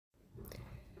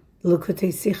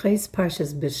L'Kutei Sichos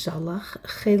Parshas Beshalach,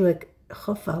 Chelek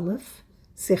Chof Aleph,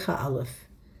 Sicha Aleph,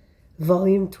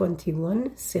 Volume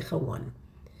 21, Sicha 1.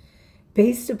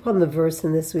 Based upon the verse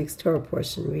in this week's Torah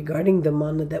portion regarding the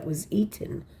manna that was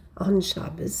eaten on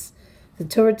Shabbos, the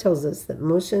Torah tells us that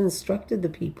Moshe instructed the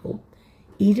people,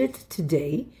 "Eat it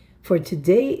today, for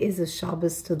today is a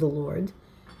Shabbos to the Lord.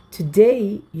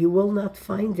 Today you will not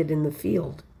find it in the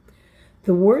field."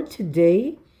 The word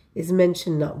today is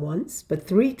mentioned not once, but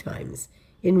 3 times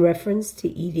in reference to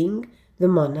eating the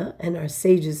manna, and our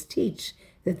sages teach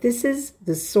that this is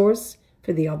the source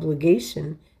for the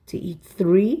obligation to eat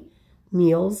 3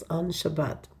 meals on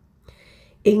Shabbat.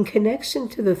 In connection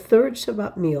to the 3rd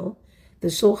Shabbat meal, the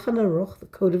Shulchan Aruch, the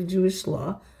Code of Jewish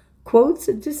Law, quotes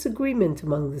a disagreement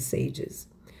among the sages.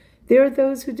 There are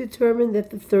those who determine that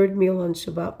the 3rd meal on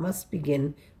Shabbat must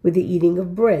begin with the eating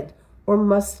of bread, or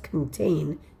must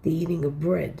contain the eating of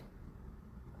bread,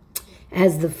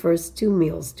 as the first 2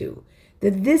 meals do,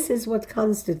 that this is what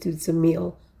constitutes a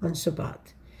meal on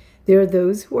Shabbat. There are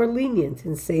those who are lenient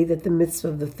and say that the mitzvah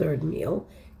of the 3rd meal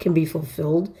can be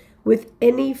fulfilled with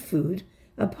any food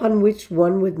upon which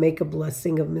one would make a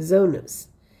blessing of mizonos.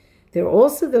 There are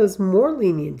also those more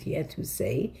lenient yet who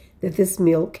say that this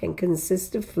meal can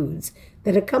consist of foods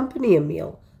that accompany a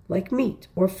meal, like meat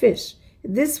or fish.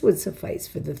 This would suffice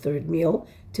for the 3rd meal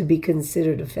to be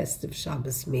considered a festive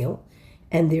Shabbos meal,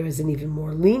 and there is an even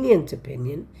more lenient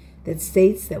opinion that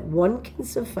states that one can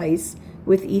suffice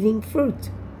with eating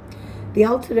fruit. The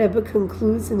Alter Rebbe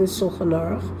concludes in his Shulchan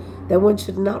Aruch that one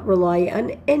should not rely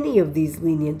on any of these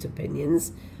lenient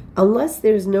opinions unless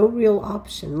there is no real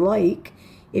option, like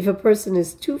if a person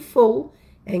is too full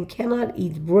and cannot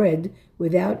eat bread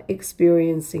without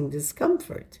experiencing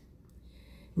discomfort.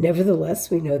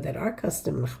 Nevertheless, we know that our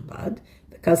custom in Chabad,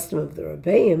 the custom of the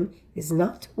Rebbeim, is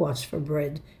not to watch for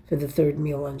bread for the 3rd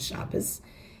meal on Shabbos,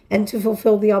 and to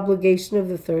fulfill the obligation of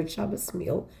the 3rd Shabbos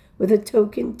meal with a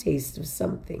token taste of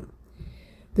something.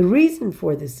 The reason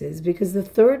for this is because the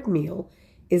 3rd meal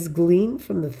is gleaned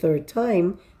from the 3rd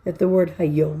time that the word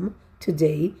hayom,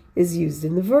 today, is used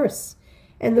in the verse,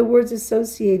 and the words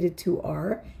associated to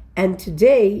are, and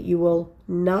today you will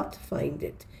not find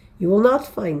it. You will not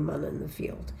find manna in the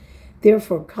field.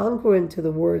 Therefore, congruent to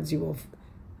the words you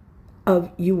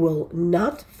will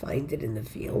not find it in the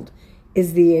field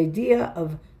is the idea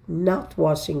of not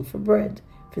washing for bread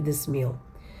for this meal.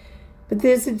 But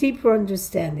there's a deeper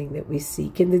understanding that we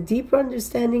seek, and the deeper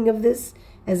understanding of this,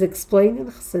 as explained in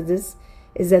Chassidus,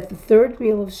 is that the 3rd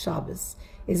meal of Shabbos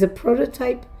is a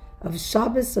prototype of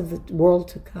Shabbos of the world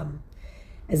to come.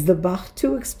 As the Bach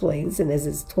too explains, and as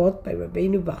is taught by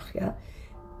Rabbeinu Bachya,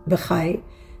 B'chai,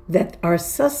 that our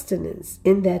sustenance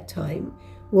in that time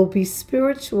will be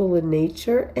spiritual in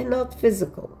nature and not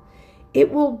physical.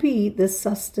 It will be the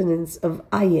sustenance of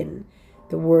ayin,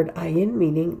 the word ayin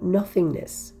meaning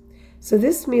nothingness. So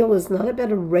this meal is not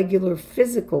about a regular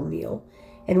physical meal,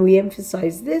 and we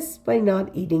emphasize this by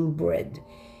not eating bread.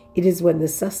 It is when the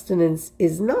sustenance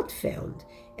is not found,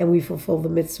 and we fulfill the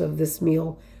mitzvah of this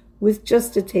meal with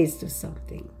just a taste of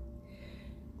something.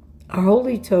 Our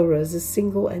Holy Torah is a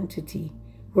single entity,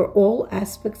 where all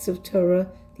aspects of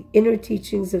Torah, the inner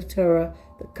teachings of Torah,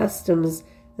 the customs,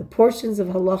 the portions of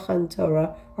Halacha and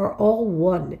Torah are all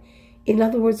one. In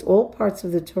other words, all parts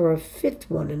of the Torah fit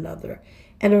one another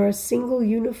and are a single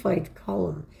unified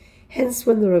column. Hence,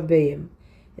 when the Rebbeim,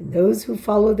 and those who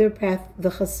follow their path, the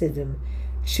Hasidim,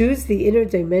 choose the inner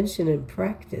dimension and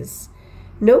practice,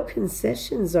 no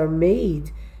concessions are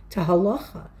made to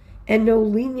Halacha, and no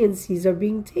leniencies are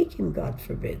being taken, God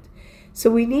forbid. So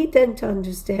we need then to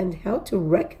understand how to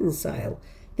reconcile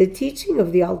the teaching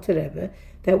of the Alter Rebbe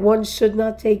that one should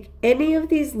not take any of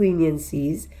these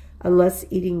leniencies unless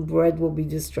eating bread will be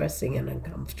distressing and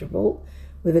uncomfortable,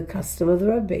 with a custom of the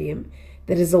Rebbeim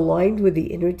that is aligned with the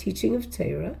inner teaching of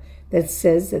Torah that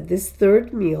says that this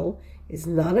 3rd meal is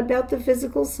not about the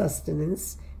physical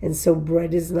sustenance, and so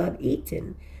bread is not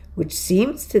eaten, which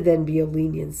seems to then be a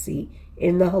leniency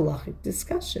in the halachic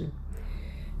discussion.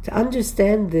 To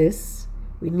understand this,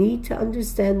 we need to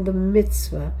understand the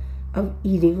mitzvah of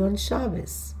eating on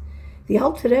Shabbos. The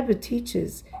Alter Rebbe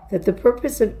teaches that the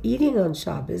purpose of eating on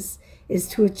Shabbos is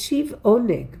to achieve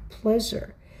oneg,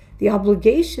 pleasure. The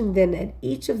obligation then at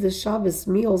each of the Shabbos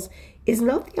meals is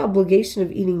not the obligation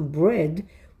of eating bread.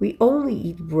 We only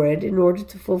eat bread in order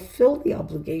to fulfill the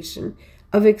obligation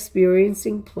of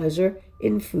experiencing pleasure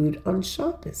in food on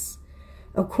Shabbos.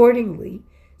 Accordingly,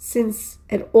 since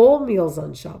at all meals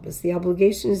on Shabbos the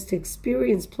obligation is to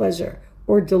experience pleasure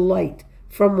or delight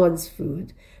from one's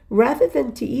food, rather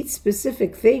than to eat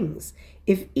specific things,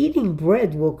 If eating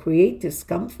bread will create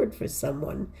discomfort for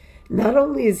someone, not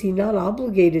only is he not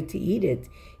obligated to eat it,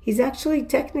 he's actually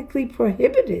technically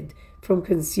prohibited from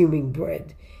consuming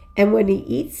bread. And when he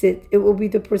eats it, it will be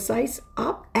the precise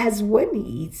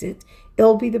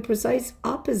it'll be the precise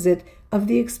opposite of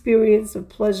the experience of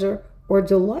pleasure or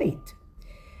delight.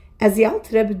 As the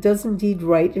Alter Rebbe does indeed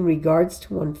write in regards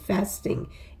to one fasting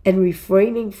and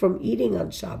refraining from eating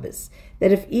on Shabbos,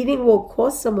 that if eating will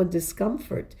cause someone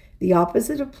discomfort, the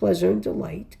opposite of pleasure and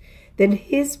delight, then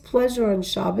his pleasure on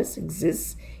Shabbos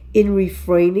exists in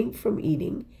refraining from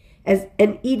eating,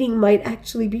 and eating might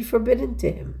actually be forbidden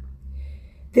to him.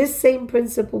 This same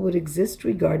principle would exist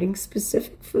regarding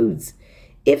specific foods.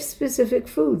 If specific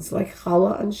foods like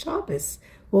challah on Shabbos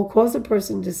will cause a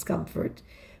person discomfort,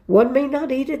 one may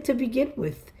not eat it to begin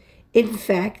with. In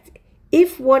fact,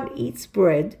 if one eats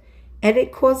bread and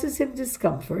it causes him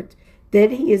discomfort,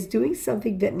 then he is doing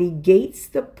something that negates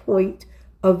the point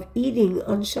of eating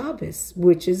on Shabbos,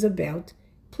 which is about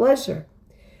pleasure.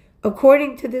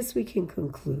 According to this, we can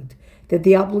conclude that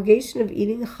the obligation of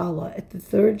eating challah at the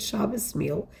third Shabbos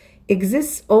meal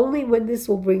exists only when this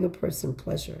will bring a person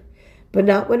pleasure, but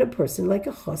not when a person like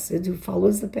a chassid who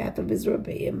follows the path of his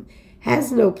Rebbeim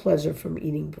has no pleasure from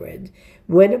eating bread,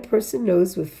 when a person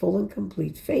knows with full and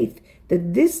complete faith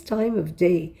that this time of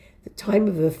day, the time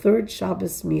of the third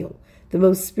Shabbos meal, the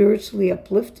most spiritually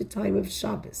uplifted time of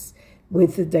Shabbos,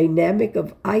 with the dynamic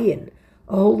of ayin,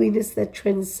 a holiness that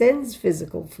transcends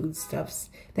physical foodstuffs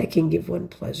that can give one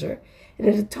pleasure, and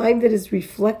at a time that is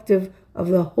reflective of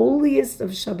the holiest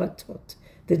of Shabbatot,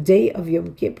 the day of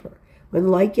Yom Kippur, when,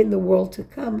 like in the world to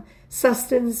come,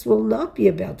 sustenance will not be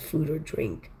about food or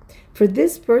drink. For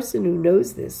this person who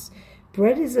knows this,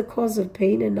 bread is a cause of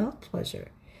pain and not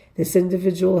pleasure. This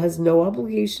individual has no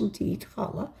obligation to eat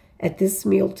challah at this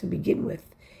meal to begin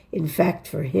with. In fact,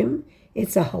 for him,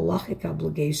 it's a halachic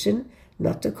obligation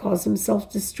not to cause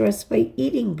himself distress by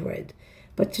eating bread,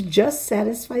 but to just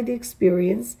satisfy the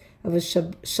experience of a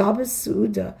Shabbos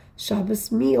Su'udah,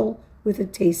 Shabbos meal with a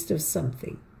taste of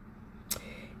something.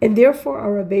 And therefore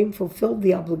our Rebbeim fulfilled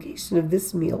the obligation of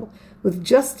this meal with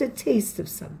just a taste of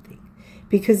something,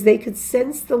 because they could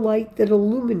sense the light that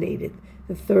illuminated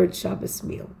the third Shabbos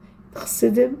meal.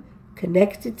 Chassidim,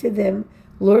 connected to them,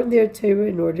 learned their Torah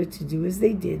in order to do as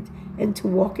they did and to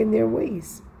walk in their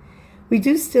ways. We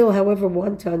do still, however,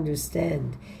 want to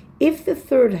understand, if the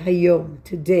third Hayom,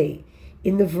 today,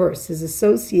 in the verse is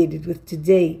associated with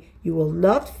today you will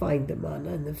not find the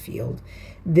manna in the field,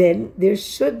 then there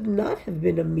should not have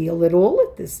been a meal at all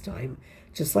at this time,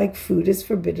 just like food is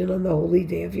forbidden on the holy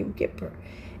day of Yom Kippur.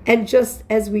 And just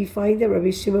as we find that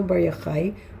Rabbi Shimon Bar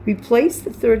Yochai replaced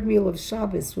the third meal of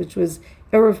Shabbos, which was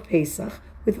Erev Pesach,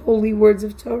 with holy words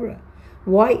of Torah.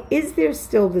 Why is there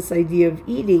still this idea of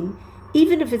eating,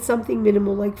 even if it's something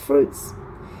minimal like fruits?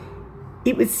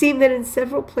 It would seem that in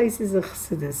several places in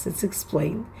Chassidus it's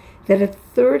explained that a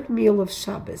third meal of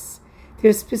Shabbos,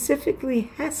 there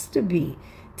specifically has to be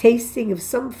tasting of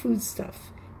some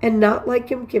foodstuff, and not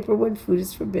like Yom Kippur when food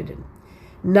is forbidden.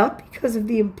 Not because of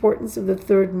the importance of the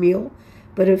third meal,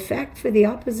 but in fact for the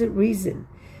opposite reason,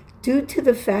 due to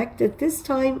the fact that this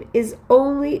time is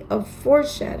only a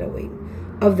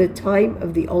foreshadowing of the time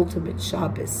of the ultimate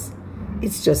Shabbos.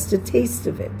 It's just a taste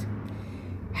of it.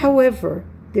 However,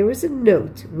 there is a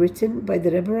note written by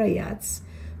the Rebbe Rayatz,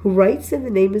 who writes in the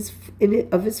name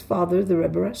of his father, the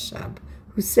Rebbe Rashab,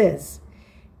 who says,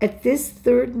 at this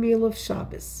third meal of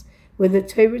Shabbos, when the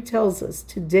Torah tells us,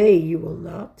 today you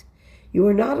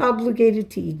are not obligated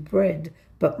to eat bread,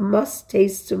 but must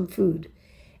taste some food.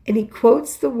 And he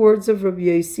quotes the words of Rabbi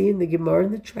Yossi in the Gemara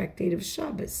in the Tractate of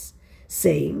Shabbos,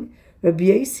 saying, Rabbi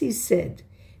Yossi said,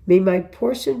 may my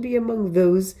portion be among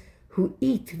those who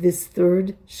eat this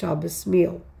third Shabbos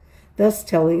meal, thus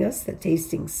telling us that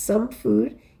tasting some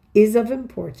food is of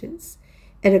importance,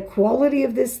 and a quality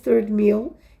of this third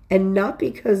meal, and not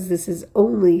because this is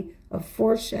only a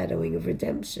foreshadowing of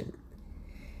redemption.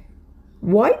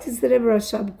 Why does the Rebbe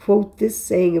Rashab quote this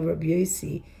saying of Rabbi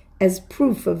Yossi as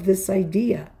proof of this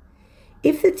idea?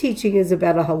 If the teaching is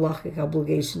about a halachic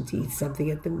obligation to eat something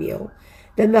at the meal,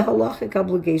 then the halachic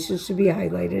obligation should be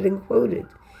highlighted and quoted.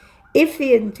 If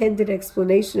the intended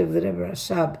explanation of the Rebbe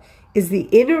Rashab is the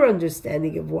inner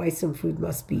understanding of why some food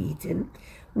must be eaten,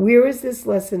 where is this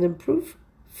lesson in proof?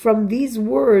 From these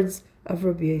words of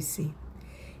Rabbi Yossi.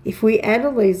 If we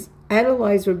analyze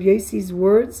Rabbi Yossi's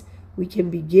words, we can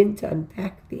begin to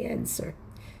unpack the answer.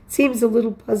 It seems a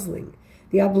little puzzling.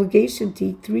 The obligation to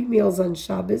eat 3 meals on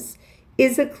Shabbos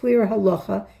is a clear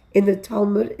halacha in the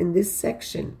Talmud in this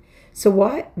section. So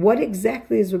what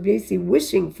exactly is Rabbi Yossi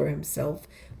wishing for himself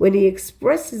when he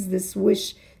expresses this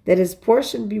wish that his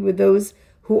portion be with those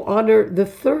who honor the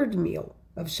third meal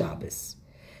of Shabbos.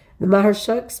 The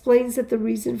Maharsha explains that the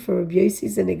reason for Rabbi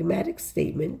Yossi's enigmatic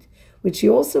statement, which he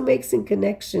also makes in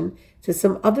connection to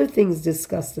some other things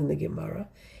discussed in the Gemara,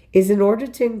 is in order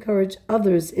to encourage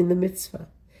others in the mitzvah.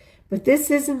 But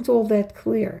this isn't all that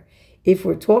clear. If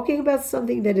we're talking about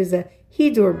something that is a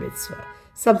hidur mitzvah,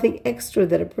 something extra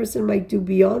that a person might do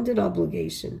beyond an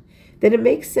obligation, then it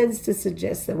makes sense to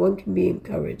suggest that one can be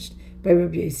encouraged by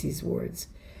Rabbi Yossi's words.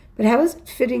 But how is it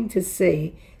fitting to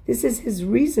say this is his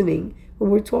reasoning when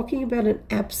we're talking about an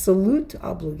absolute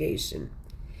obligation?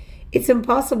 It's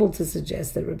impossible to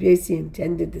suggest that Rabbi Yossi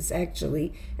intended this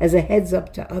actually as a heads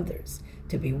up to others,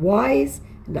 to be wise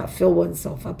and not fill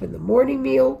oneself up in the morning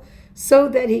meal so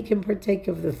that he can partake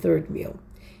of the third meal.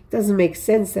 It doesn't make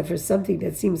sense that for something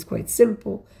that seems quite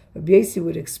simple, Rabbi Yossi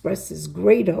would express his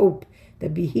great hope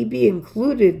that he be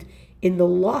included in the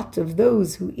lot of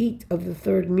those who eat of the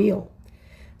third meal.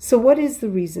 So what is the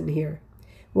reason here?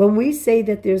 When we say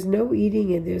that there's no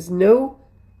eating and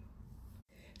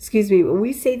when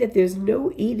we say that there's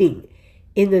no eating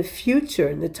in the future,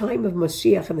 in the time of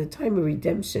Mashiach and the time of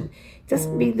redemption, it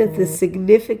doesn't mean that the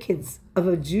significance of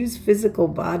a Jew's physical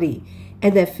body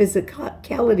and that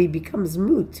physicality becomes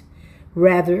moot.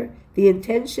 Rather, the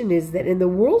intention is that in the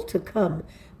world to come,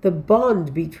 the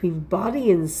bond between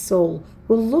body and soul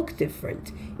will look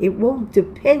different. It won't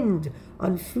depend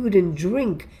on food and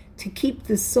drink to keep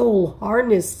the soul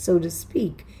harnessed, so to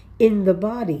speak, in the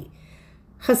body.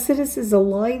 Hasidus is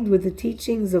aligned with the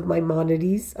teachings of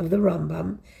Maimonides, of the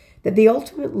Rambam, that the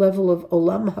ultimate level of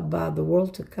Olam Haba, the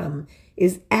world to come,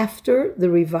 is after the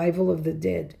revival of the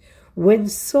dead, when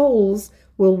souls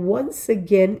will once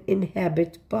again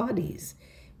inhabit bodies,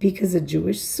 because a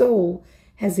Jewish soul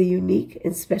has a unique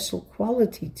and special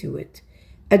quality to it.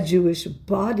 A Jewish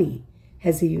body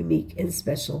has a unique and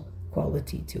special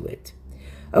quality to it.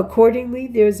 Accordingly,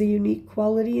 there is a unique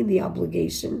quality in the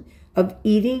obligation of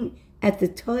eating at the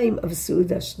time of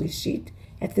Su'udah Shlishit,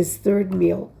 at this third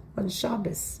meal on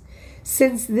Shabbos.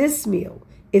 Since this meal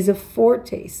is a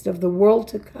foretaste of the world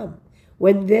to come,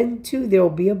 when then too there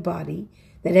will be a body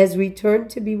that has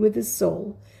returned to be with the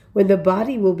soul, when the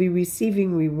body will be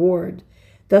receiving reward,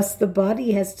 thus the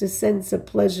body has to sense a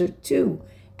pleasure too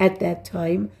at that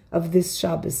time of this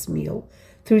Shabbos meal,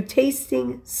 through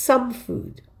tasting some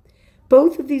food.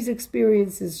 Both of these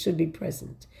experiences should be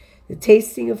present. The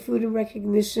tasting of food in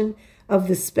recognition of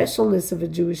the specialness of a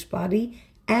Jewish body,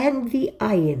 and the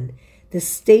ayin, the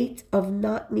state of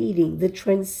not needing, the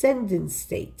transcendent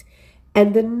state,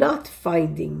 and the not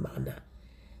finding manna.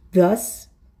 Thus,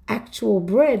 actual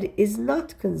bread is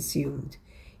not consumed.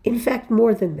 In fact,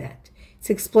 more than that, it's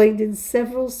explained in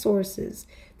several sources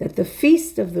that the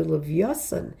feast of the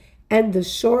Levyasan and the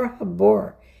Shor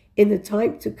Habor in the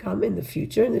time to come, in the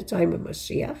future, in the time of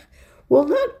Mashiach, will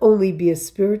not only be a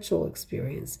spiritual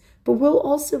experience, but will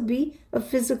also be a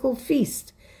physical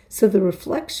feast. So the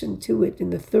reflection to it in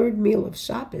the third meal of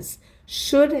Shabbos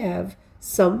should have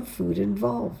some food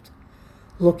involved.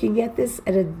 Looking at this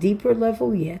at a deeper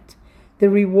level yet, the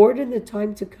reward in the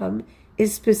time to come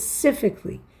is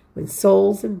specifically when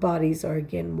souls and bodies are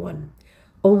again one.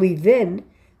 Only then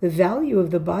the value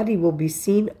of the body will be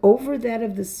seen over that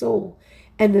of the soul,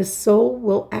 and the soul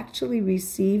will actually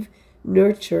receive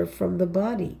nurture from the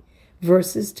body,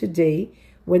 versus today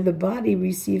when the body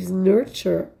receives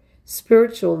nurture,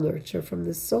 spiritual nurture from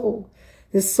the soul.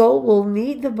 The soul will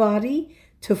need the body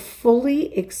to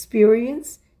fully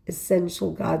experience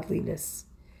essential godliness.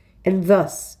 And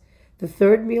thus, the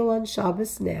third meal on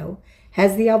Shabbos now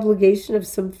has the obligation of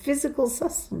some physical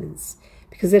sustenance,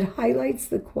 because it highlights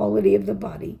the quality of the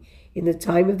body in the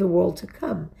time of the world to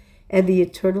come, and the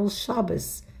eternal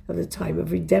Shabbos of the time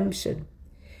of redemption.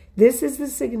 This is the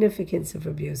significance of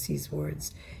Rabbi Yossi's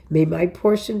words. May my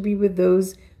portion be with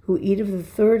those who eat of the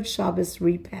third Shabbos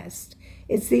repast.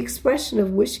 It's the expression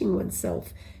of wishing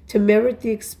oneself to merit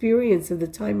the experience of the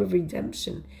time of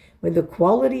redemption, when the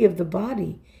quality of the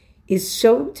body is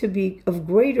shown to be of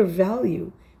greater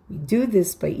value. We do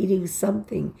this by eating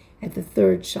something at the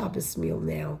third Shabbos meal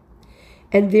now.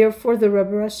 And therefore the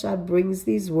Rebbe Rashad brings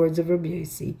these words of Rabbi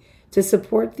Yossi to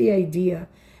support the idea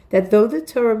that though the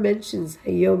Torah mentions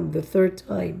Hayom the third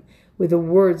time with the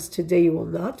words today you will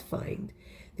not find,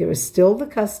 there is still the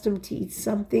custom to eat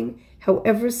something,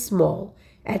 however small,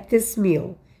 at this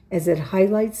meal, as it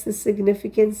highlights the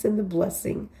significance and the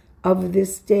blessing of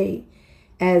this day,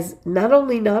 as not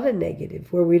only not a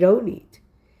negative where we don't eat.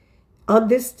 On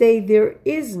this day there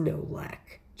is no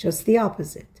lack, just the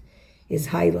opposite is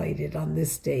highlighted on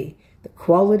this day, the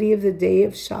quality of the day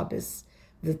of Shabbos,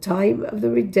 the time of the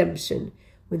redemption,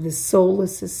 when the soul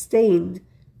is sustained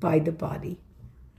by the body.